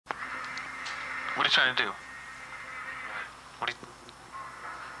What are you trying to do? What are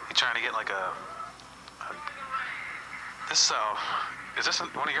you trying to get like a this is this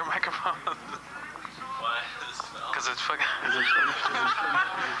one of your microphones? Why? Cause it's fucking.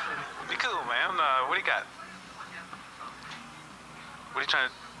 Be cool, man. What do you got? What are you trying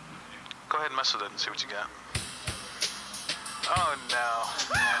to? Go ahead and mess with it and see what you got. Oh no.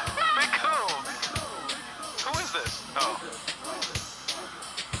 Be cool. Who is this? Oh.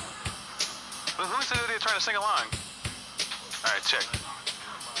 Who's the idiot trying to sing along? All right, check.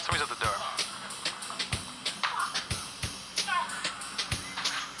 Somebody's at the door.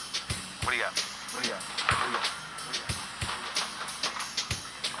 What do you got? What do you got? What do you got?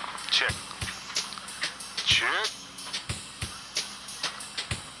 Check. Check.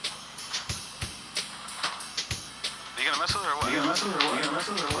 You gonna mess with her or what? You gonna mess with her or what? You gonna mess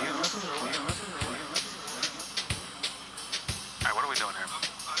with her or what? You gonna mess with her or what? You gonna mess with her or what? Alright, what are we doing here?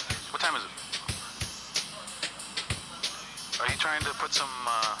 What time is it? Are you trying to put some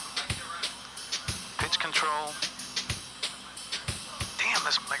pitch control? Damn,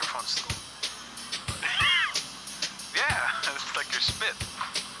 this microphone's... Yeah, it's like your spit.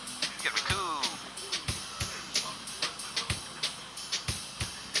 You gotta be cool.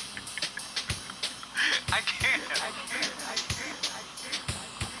 I can't.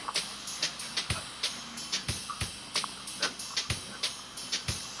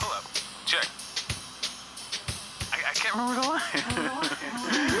 Hold up. Check. I can't remember the line.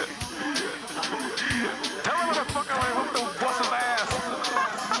 Tell him motherfucker I hope to bust his ass.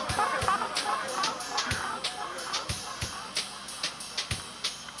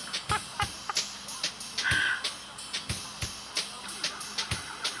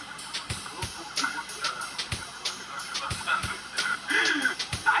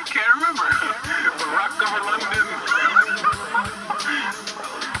 I can't remember. Rock over London.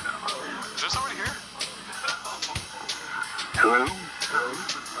 Is there somebody here? Hello?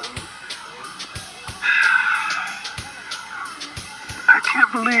 I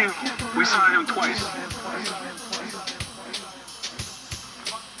can't believe we saw him twice.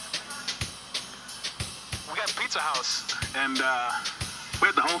 We got Pizza House, and we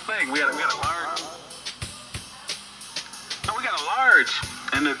had the whole thing. We had a large. No, we got a large,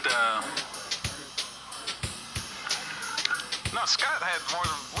 and it. No, Scott had more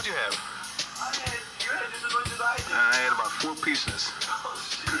than. What'd you have? You had just as much as I did. I had about 4 pieces.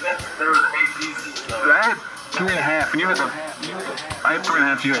 There was 8 pieces. I had 3.5, and you had the. I had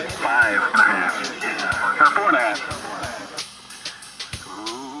 3.5. You had 5.5, or 4.5.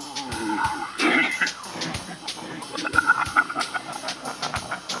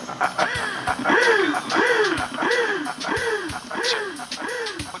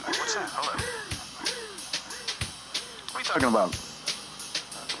 What's that? Hold up. What are you talking about?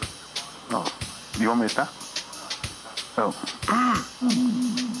 Oh, you want me to stop? Oh.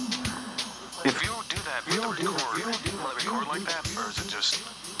 If you do that with the record like that, or is it just,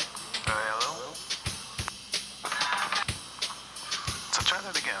 hello? So try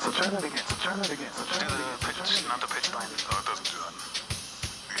that again. Do the pitch, not the pitch line. Oh, it doesn't do that.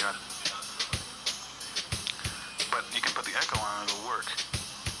 Yeah. But you can put the echo on, it'll work.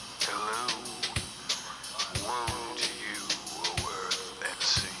 Hello. Woe to you, O earth and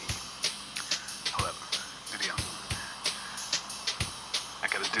sea. Hold up. Video. I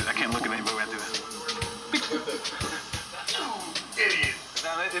can't look at anybody when I do this. Idiot. No,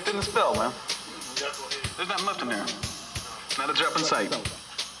 it didn't spill, man. There's nothing left in there. Not a drop in sight.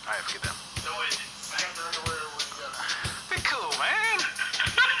 Alright, forget that. No, it didn't. Be cool, man.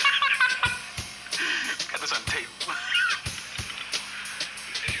 Got this on tape.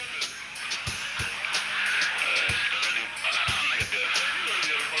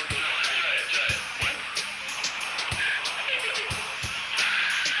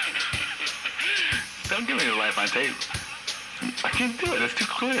 Don't give me the life on tape. I can't do it. It's too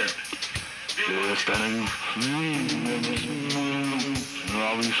clear. Just standing.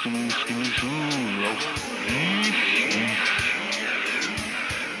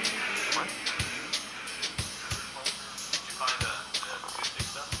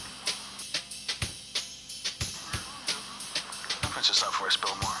 I'll finish this up before I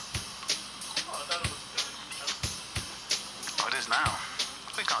spill more. Oh, it is now.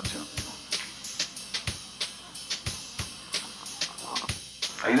 We got to.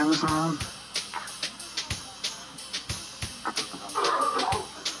 Are you doing this around?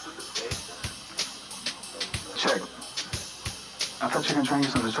 Check. I thought you were going to try and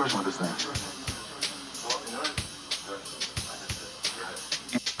get some distortion with this thing.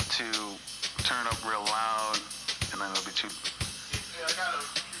 To turn up real loud, and then it'll be too... Yeah, I got a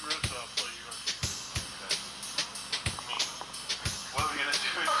few riffs I'll play you.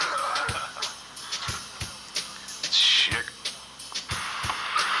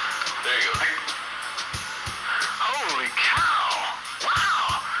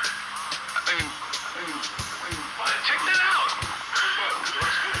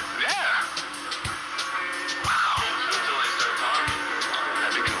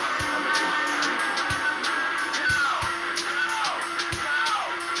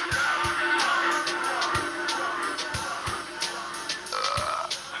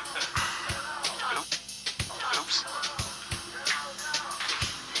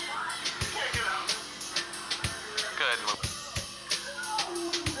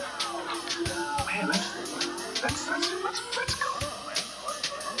 That's cool, man.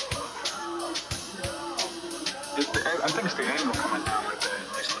 I think it's the angle coming down like that.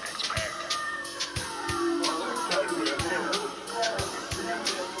 Nice looking expand.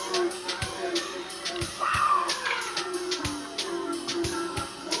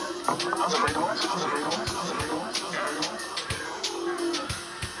 How's the rate on?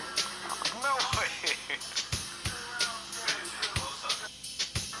 No way.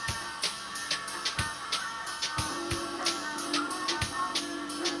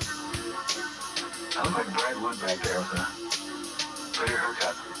 I look like Brad Wood back there with the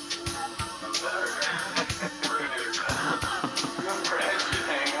haircut.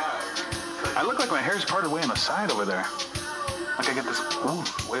 I look like my hair's parted way on the side over there. Like I get this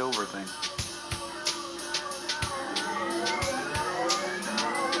way over thing.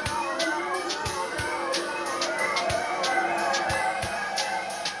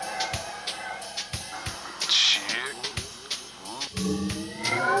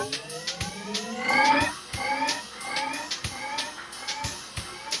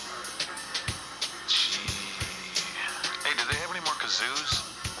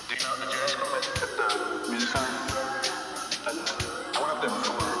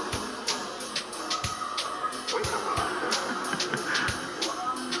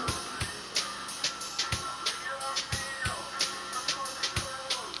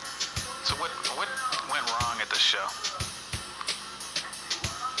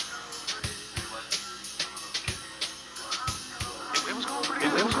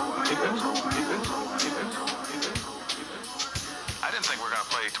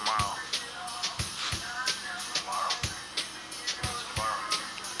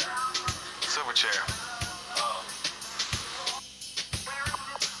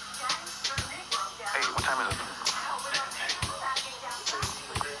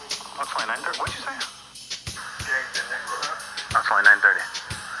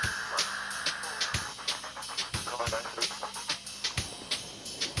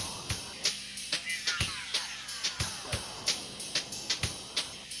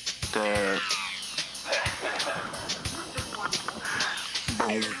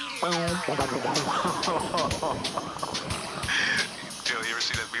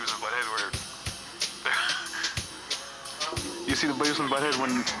 You see the Beavis and Butthead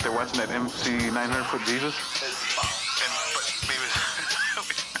when they're watching that MC 900-foot Jesus?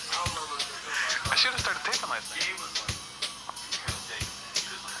 I should have started taping last night.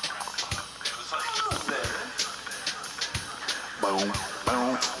 Boom,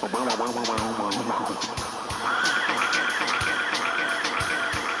 boom, boom, boom, boom, boom, boom.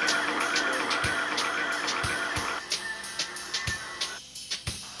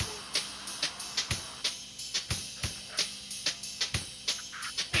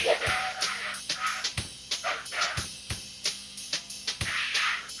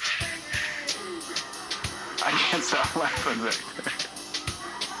 I can't stop laughing right there.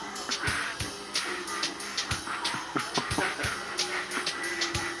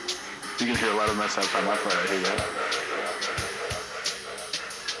 You can hear a lot of mess outside my part. I hear that.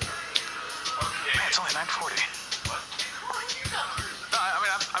 Man, it's only 9:40. No,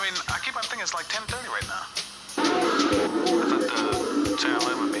 I mean, I keep on thinking it's like 10:30 right now. I thought the channel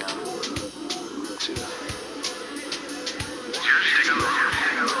 11 would be on. Let's see this.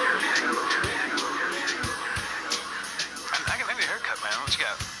 I need a haircut, man. What you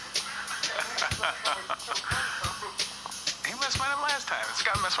got? He messed mine up last time. It's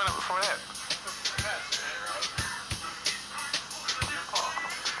got messed mine up before that.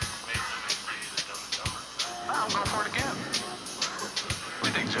 No, I'm going for it again.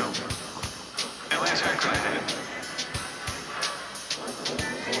 What do you think, Joe? The last haircut I had.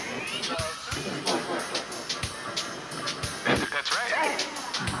 That's right.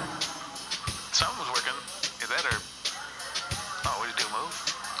 Something was working. Is that or... Oh, what did you do, move?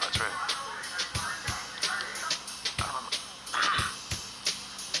 That's right. I don't remember.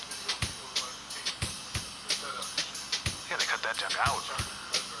 Yeah, they cut that junk out.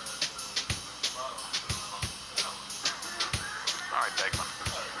 All right, Beckman.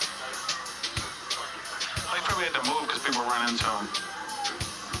 They probably had to move because people were running into him.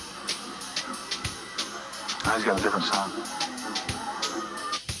 Now he's got a different sound.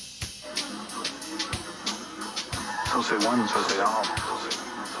 So say one, so say all.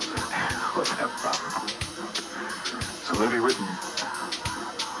 What's that problem? So let it be written.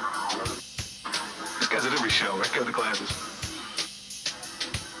 This guy's at every show. I got the glasses.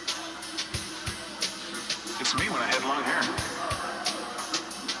 It's me when I had long hair.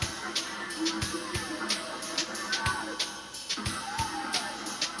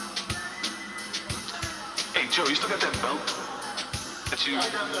 Hey, Joe, you still got that belt? That you... No,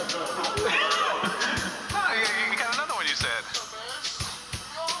 you got another one you said.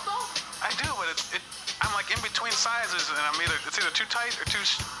 I do, but I'm like in between sizes, and it's either too tight or too...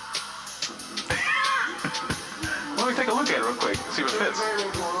 Let me take a look at it real quick, see what fits.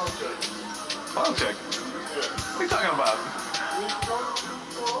 Bottom check. What are you talking about?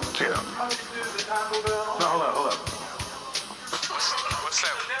 Check it out. No, hold up. What's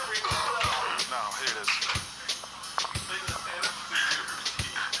that? No, here it is.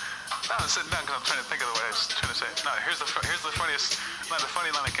 No, I'm sitting down because I'm trying to think of the way I was trying to say it. No, here's the funniest, not the funny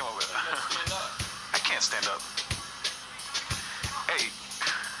line I came up with. I can't stand up. Hey,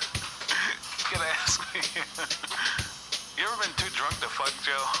 you gotta ask me. You ever been too drunk to fuck,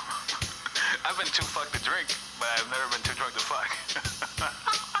 Joe? I've been too fucked to drink, but I've never been too drunk to fuck.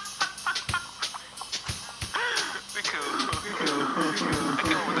 Be cool. I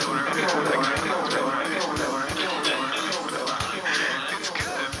came up with that one already. It's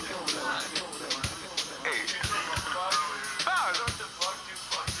good. Hey.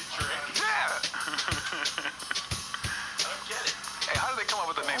 Yeah. Hey, how did they come up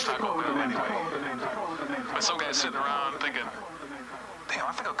with the name Taco Bell anyway? But some guy's sitting around thinking, damn,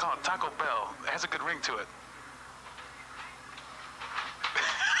 I think I'll call it Taco Bell. It has a good ring to it.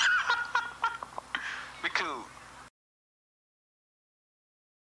 Be cool.